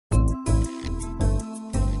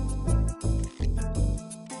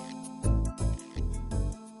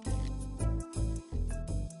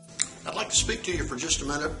like to speak to you for just a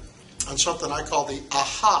minute on something I call the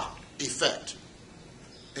aha effect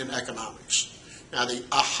in economics. Now, the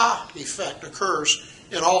aha effect occurs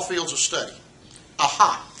in all fields of study.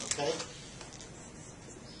 Aha, okay?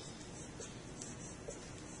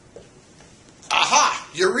 Aha,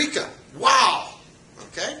 eureka, wow,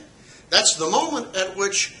 okay? That's the moment at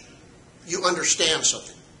which you understand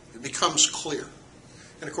something. It becomes clear.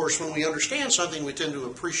 And of course, when we understand something, we tend to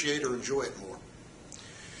appreciate or enjoy it more.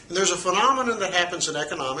 And there's a phenomenon that happens in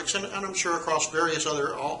economics, and I'm sure across various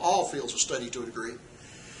other, all fields of study to a degree,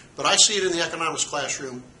 but I see it in the economics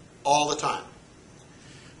classroom all the time.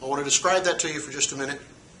 I want to describe that to you for just a minute,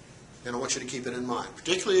 and I want you to keep it in mind,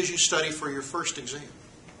 particularly as you study for your first exam.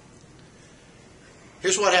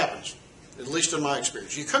 Here's what happens, at least in my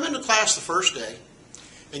experience. You come into class the first day,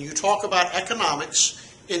 and you talk about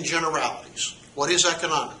economics in generalities. What is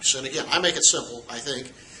economics? And again, I make it simple, I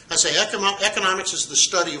think. I say economics is the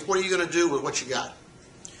study of what are you going to do with what you got.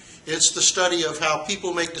 It's the study of how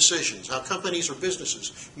people make decisions, how companies or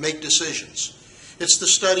businesses make decisions. It's the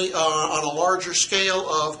study on a larger scale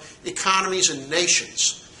of economies and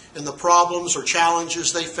nations and the problems or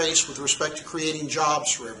challenges they face with respect to creating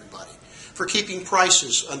jobs for everybody, for keeping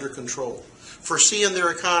prices under control, for seeing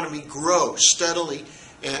their economy grow steadily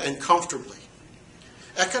and comfortably.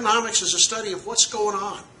 Economics is a study of what's going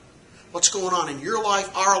on in your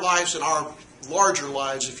life, our lives, and our larger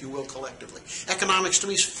lives, if you will, collectively. Economics to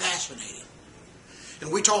me is fascinating.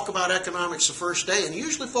 And we talk about economics the first day, and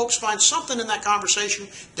usually folks find something in that conversation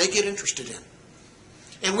they get interested in.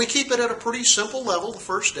 And we keep it at a pretty simple level the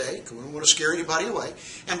first day, because we don't want to scare anybody away.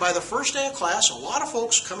 And by the first day of class, a lot of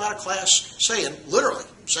folks come out of class saying, literally,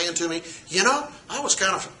 saying to me, you know, I was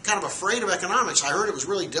kind of afraid of economics. I heard it was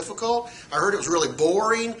really difficult. I heard it was really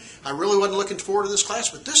boring. I really wasn't looking forward to this class,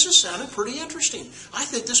 but this has sounded pretty interesting. I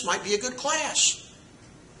think this might be a good class.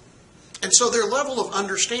 And so their level of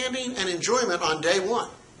understanding and enjoyment on day one,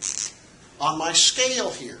 on my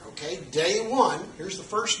scale here, okay, day one, here's the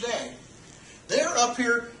first day, they're up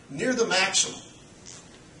here near the maximum,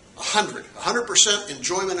 100%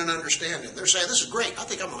 enjoyment and understanding. They're saying, this is great. I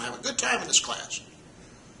think I'm going to have a good time in this class.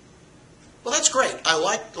 Well, that's great. I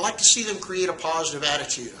like to see them create a positive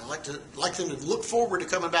attitude. I like them to look forward to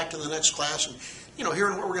coming back to the next class and, you know,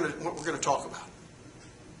 hearing what we're going to talk about.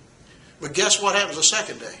 But guess what happens the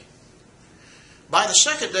second day? By the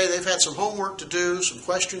second day, they've had some homework to do, some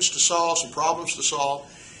questions to solve, some problems to solve,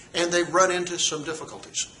 and they've run into some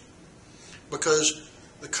difficulties. Because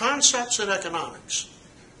the concepts in economics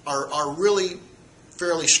are really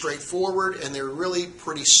fairly straightforward, and they're really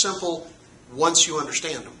pretty simple once you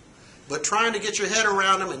understand them. But trying to get your head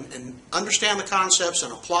around them and understand the concepts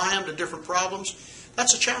and apply them to different problems,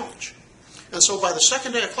 that's a challenge. And so by the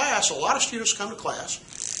second day of class, a lot of students come to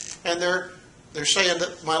class, and they're saying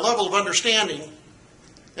that my level of understanding,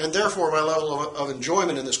 and therefore my level of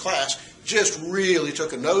enjoyment in this class, just really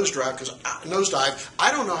took a nosedive because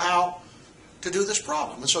I don't know how to do this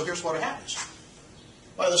problem. And so here's what happens.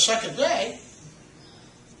 By the second day,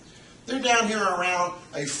 they're down here around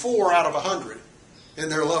a 4 out of 100 in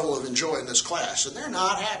their level of enjoying this class, and they're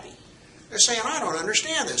not happy. They're saying, I don't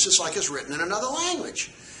understand this. It's like it's written in another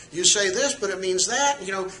language. You say this, but it means that.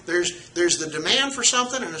 You know, there's the demand for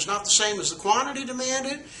something, and it's not the same as the quantity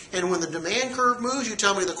demanded. And when the demand curve moves, you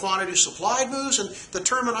tell me the quantity supplied moves, and the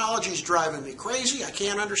terminology is driving me crazy. I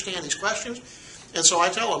can't understand these questions. And so I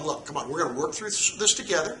tell them, look, come on, we're going to work through this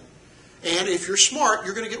together. And if you're smart,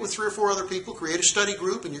 you're going to get with 3 or 4 other people, create a study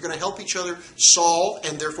group, and you're going to help each other solve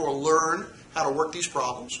and therefore learn how to work these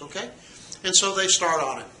problems, okay? And so they start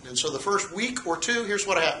on it. And so the first week or 2, here's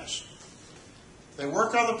what happens. They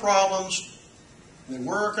work on the problems,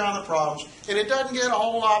 and it doesn't get a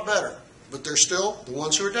whole lot better. But they're still, the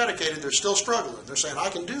ones who are dedicated, they're still struggling. They're saying, I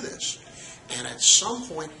can do this. And at some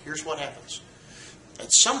point, here's what happens.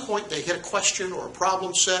 At some point, they hit a question or a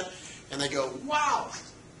problem set, and they go, wow,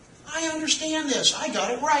 I understand this. I got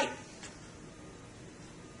it right.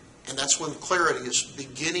 And that's when clarity is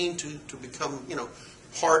beginning to become, you know,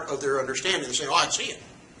 part of their understanding. They say, oh, I see it.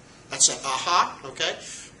 That's an aha, okay?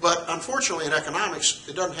 But unfortunately, in economics,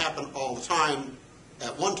 it doesn't happen all the time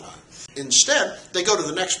at one time. Instead, they go to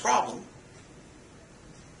the next problem,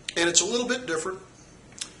 and it's a little bit different,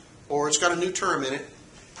 or it's got a new term in it,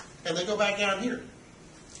 and they go back down here.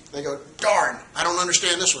 They go, darn, I don't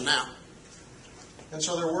understand this one now. And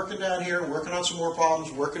so they're working down here, working on some more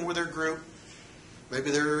problems, working with their group.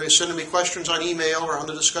 Maybe they're sending me questions on email or on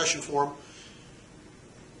the discussion forum.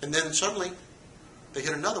 And then suddenly, they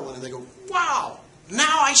hit another one and they go, wow,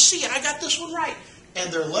 now I see it. I got this one right.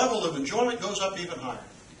 And their level of enjoyment goes up even higher.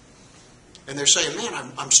 And they're saying,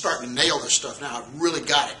 man, I'm starting to nail this stuff now. I've really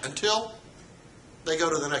got it. Until they go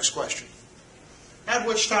to the next question. At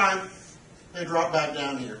which time, they drop back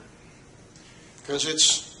down here. Because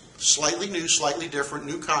it's slightly new, slightly different,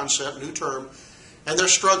 new concept, new term. And they're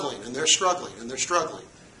struggling, and they're struggling, and they're struggling.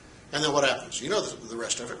 And then what happens? You know the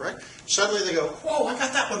rest of it, right? Suddenly they go, whoa, I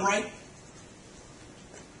got that one right.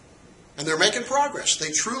 And they're making progress.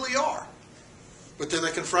 They truly are. But then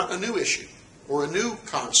they confront a new issue or a new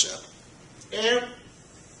concept. And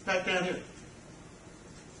back down here.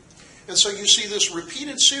 And so you see this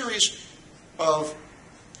repeated series of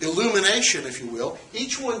illumination, if you will,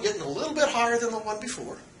 each one getting a little bit higher than the one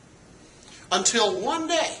before, until one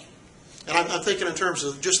day, and I'm thinking in terms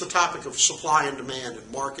of just the topic of supply and demand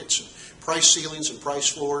and markets and price ceilings and price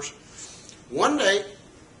floors, one day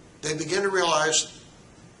they begin to realize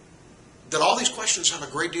that all these questions have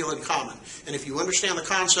a great deal in common. And if you understand the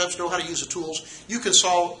concepts, know how to use the tools, you can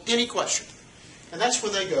solve any question. And that's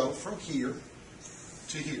when they go from here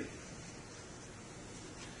to here.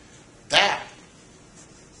 That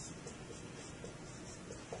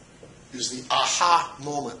is the aha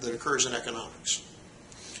moment that occurs in economics.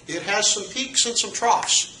 It has some peaks and some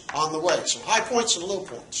troughs on the way, some high points and low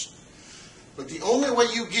points. But the only way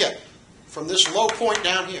you get from this low point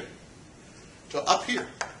down here to up here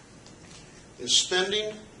is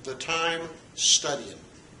spending the time studying.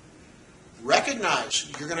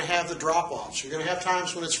 Recognize you're going to have the drop-offs. You're going to have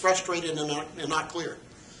times when it's frustrating and not clear.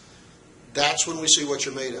 That's when we see what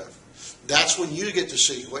you're made of. That's when you get to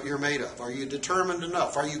see what you're made of. Are you determined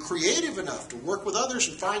enough? Are you creative enough to work with others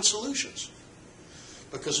and find solutions?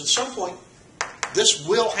 Because at some point, this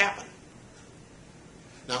will happen.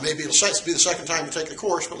 Now, maybe it'll be the second time you take the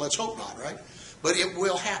course, but let's hope not, right? But it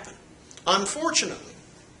will happen. Unfortunately,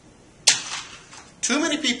 too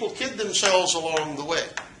many people kid themselves along the way.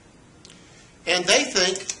 And they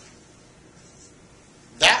think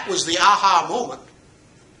that was the aha moment,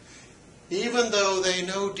 even though they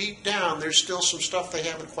know deep down there's still some stuff they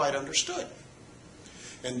haven't quite understood.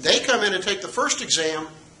 And they come in and take the first exam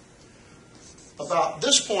about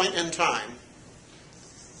this point in time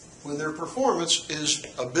when their performance is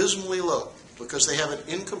abysmally low because they have an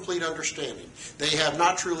incomplete understanding. They have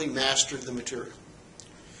not truly mastered the material.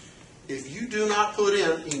 If you do not put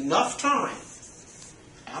in enough time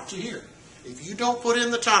out to here, if you don't put in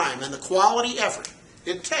the time and the quality effort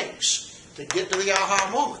it takes to get to the aha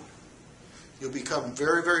moment, you'll become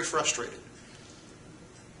very, very frustrated.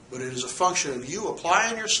 But it is a function of you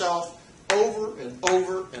applying yourself over and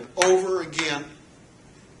over and over again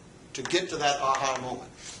to get to that aha moment.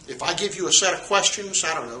 If I give you a set of questions,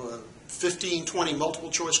 I don't know, 15, 20 multiple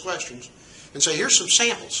choice questions, and say, here's some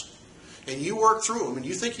samples, and you work through them, and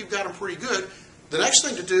you think you've got them pretty good, the next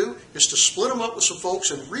thing to do is to split them up with some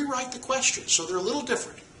folks and rewrite the questions so they're a little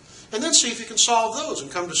different. And then see if you can solve those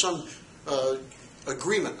and come to some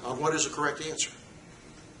agreement on what is the correct answer.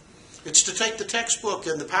 It's to take the textbook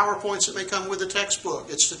and the PowerPoints that may come with the textbook.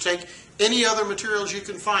 It's to take any other materials you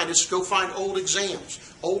can find. It's to go find old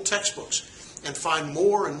exams, old textbooks, and find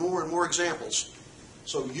more and more and more examples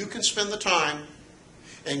so you can spend the time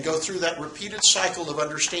and go through that repeated cycle of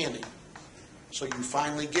understanding so you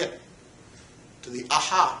finally get to the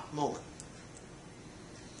aha moment.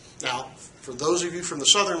 Now, for those of you from the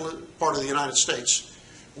southern part of the United States,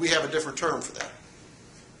 we have a different term for that.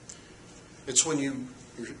 It's when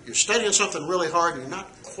you're studying something really hard and you're not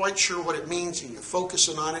quite sure what it means and you're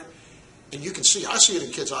focusing on it, and you can see, I see it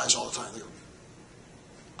in kids' eyes all the time. They go,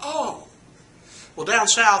 oh. Well, down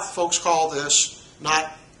south, folks call this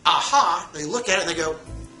not aha. They look at it and they go,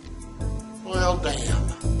 well, damn.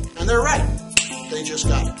 And they're right. They just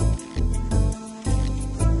got it.